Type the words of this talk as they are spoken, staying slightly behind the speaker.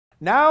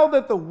Now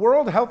that the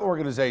World Health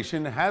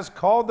Organization has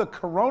called the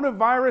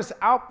coronavirus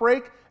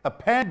outbreak a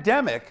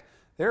pandemic,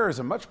 there is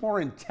a much more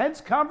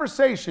intense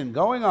conversation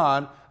going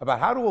on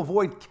about how to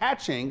avoid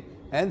catching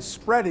and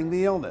spreading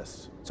the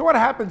illness. So what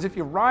happens if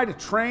you ride a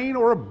train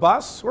or a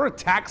bus or a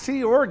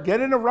taxi or get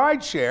in a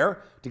ride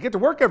share to get to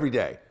work every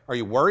day? Are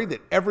you worried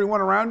that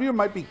everyone around you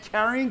might be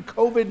carrying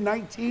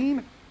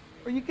COVID-19?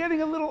 Are you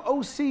getting a little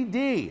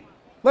OCD?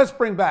 Let's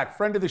bring back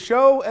friend of the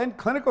show and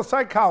clinical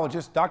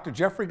psychologist, Dr.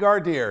 Jeffrey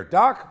Gardere.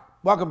 Doc,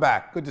 welcome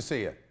back. Good to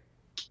see you.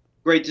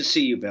 Great to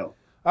see you, Bill.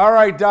 All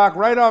right, Doc,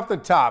 right off the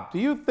top, do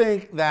you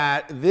think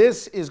that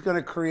this is going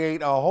to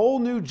create a whole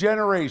new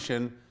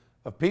generation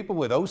of people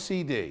with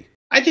OCD?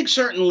 I think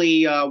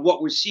certainly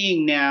what we're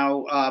seeing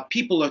now,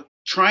 people are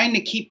trying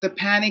to keep the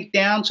panic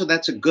down, so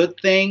that's a good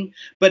thing.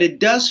 But it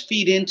does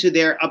feed into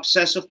their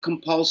obsessive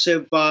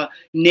compulsive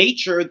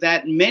nature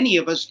that many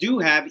of us do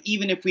have,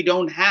 even if we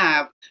don't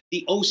have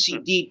the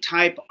OCD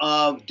type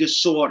of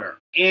disorder.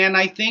 And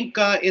I think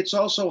it's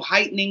also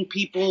heightening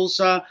people's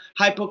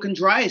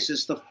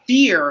hypochondriasis, the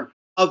fear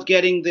of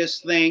getting this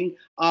thing,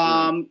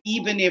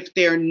 even if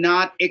they're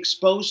not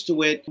exposed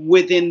to it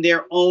within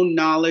their own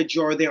knowledge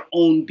or their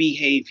own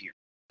behavior.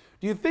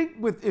 Do you think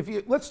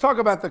let's talk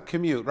about the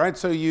commute, right?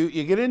 So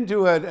you get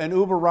into an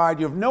Uber ride,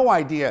 you have no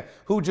idea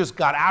who just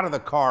got out of the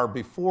car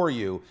before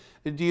you.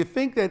 Do you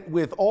think that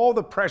with all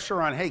the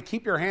pressure on, hey,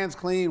 keep your hands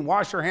clean,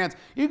 wash your hands,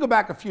 you go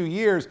back a few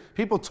years,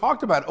 people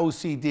talked about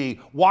OCD,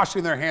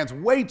 washing their hands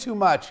way too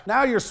much.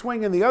 Now you're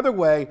swinging the other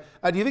way.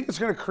 Do you think it's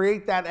going to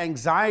create that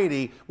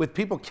anxiety with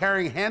people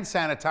carrying hand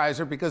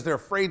sanitizer because they're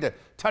afraid to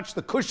touch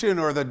the cushion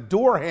or the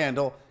door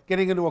handle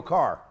getting into a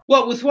car?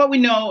 Well, with what we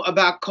know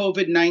about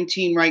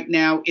COVID-19 right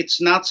now,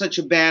 it's not such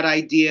a bad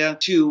idea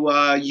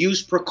to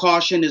use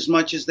precaution as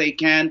much as they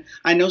can.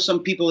 I know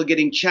some people are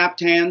getting chapped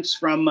hands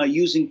from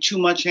using too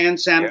much hand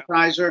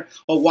sanitizer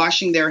or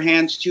washing their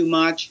hands too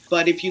much.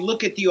 But if you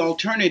look at the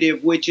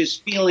alternative, which is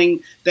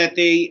feeling that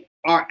they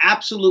are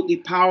absolutely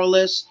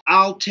powerless,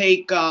 I'll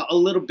take a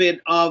little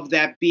bit of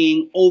that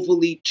being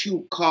overly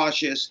too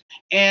cautious.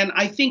 And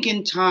I think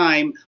in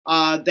time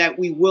that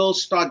we will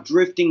start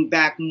drifting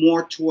back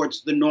more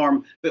towards the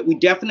norm. But we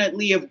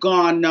definitely have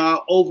gone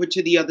over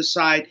to the other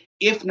side,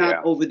 if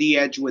not over the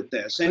edge with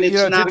this. And it's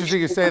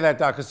interesting you say that,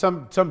 Doc, because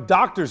some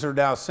doctors are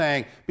now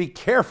saying, be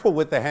careful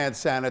with the hand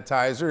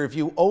sanitizer. If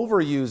you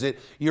overuse it,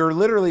 you're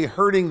literally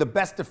hurting the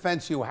best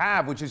defense you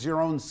have, which is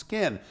your own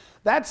skin.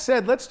 That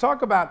said, let's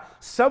talk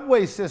about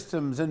subway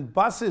systems and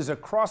buses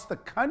across the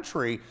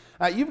country.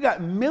 You've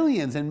got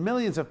millions and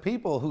millions of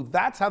people who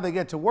that's how they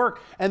get to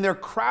work, and they're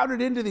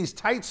crowded into these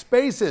tight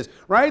spaces,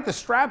 right? The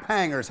strap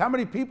hangers, how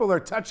many people are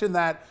touching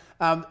that,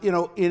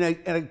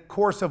 in a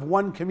course of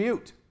one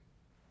commute?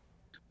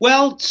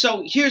 Well,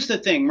 so here's the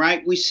thing,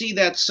 right? We see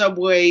that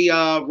subway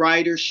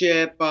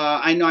ridership.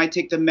 I know I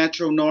take the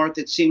Metro North.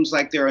 It seems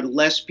like there are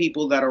less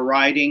people that are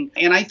riding.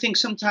 And I think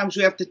sometimes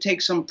we have to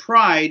take some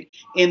pride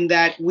in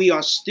that we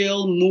are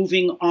still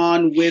moving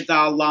on with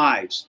our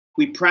lives.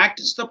 We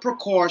practice the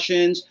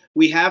precautions.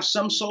 We have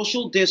some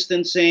social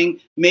distancing.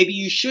 Maybe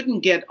you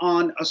shouldn't get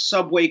on a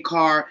subway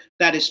car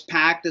that is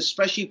packed,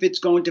 especially if it's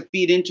going to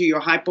feed into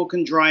your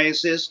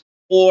hypochondriasis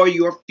or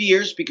your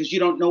fears, because you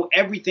don't know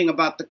everything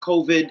about the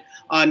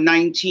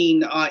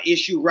COVID-19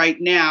 issue right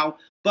now.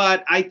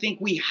 But I think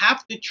we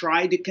have to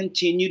try to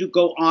continue to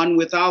go on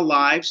with our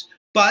lives,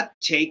 but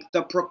take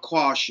the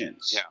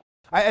precautions. Yeah.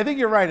 I think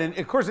you're right. And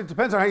of course, it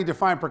depends on how you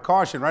define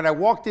precaution, right? I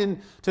walked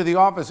into the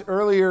office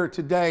earlier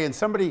today and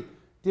somebody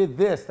did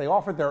this. They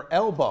offered their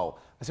elbow.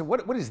 I said,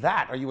 what is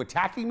that? Are you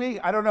attacking me?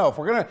 I don't know. If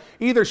we're going to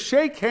either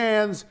shake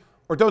hands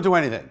or don't do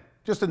anything,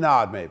 just a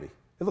nod maybe.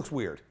 It looks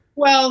weird.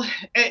 Well,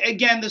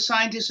 again, the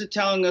scientists are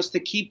telling us to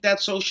keep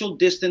that social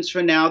distance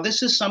for now.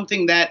 This is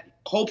something that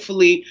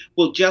hopefully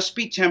will just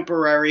be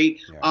temporary.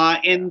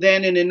 And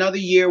then in another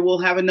year, we'll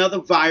have another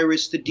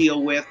virus to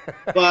deal with.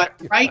 But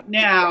right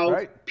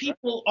now,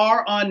 people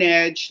are on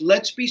edge.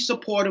 Let's be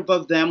supportive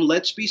of them.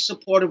 Let's be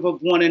supportive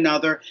of one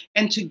another.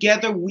 And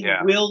together we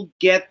will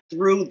get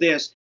through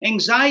this.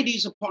 Anxiety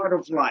is a part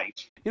of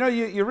life. You know,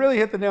 you really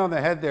hit the nail on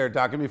the head there,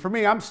 Doc. I mean, for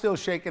me, I'm still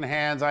shaking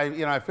hands.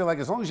 I feel like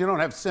as long as you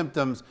don't have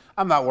symptoms,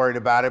 I'm not worried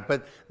about it.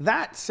 But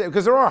that said,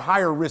 because there are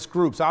higher risk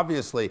groups,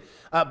 obviously.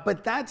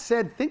 But that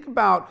said, think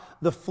about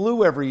the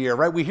flu every year,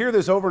 right? We hear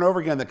this over and over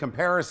again, the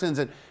comparisons.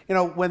 And, you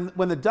know,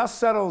 when the dust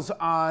settles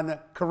on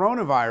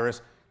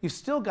coronavirus, you've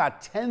still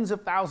got tens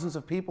of thousands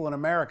of people in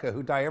America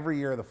who die every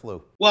year of the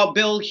flu. Well,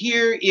 Bill,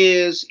 here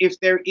is, if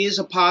there is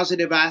a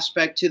positive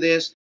aspect to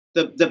this,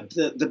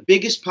 the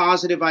biggest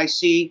positive I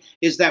see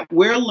is that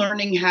we're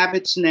learning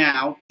habits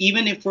now,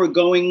 even if we're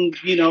going,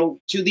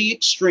 to the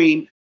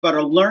extreme, but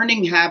are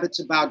learning habits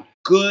about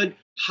good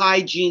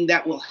hygiene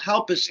that will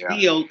help us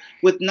deal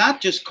with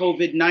not just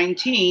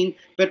COVID-19,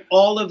 but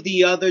all of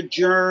the other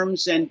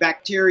germs and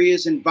bacteria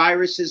and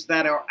viruses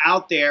that are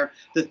out there.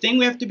 The thing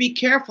we have to be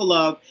careful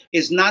of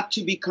is not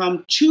to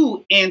become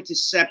too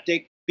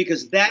antiseptic,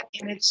 because that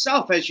in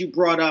itself, as you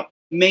brought up,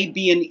 may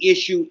be an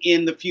issue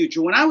in the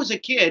future. When I was a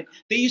kid,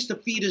 they used to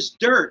feed us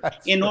dirt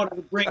That's in right. order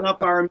to bring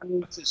up our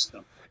immune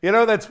system. You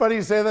know, that's funny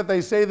you say that.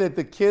 They say that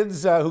the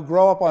kids who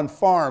grow up on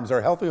farms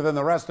are healthier than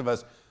the rest of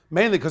us,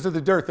 mainly because of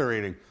the dirt they're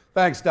eating.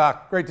 Thanks,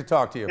 Doc. Great to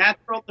talk to you.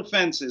 Natural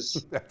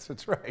defenses.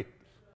 That's right.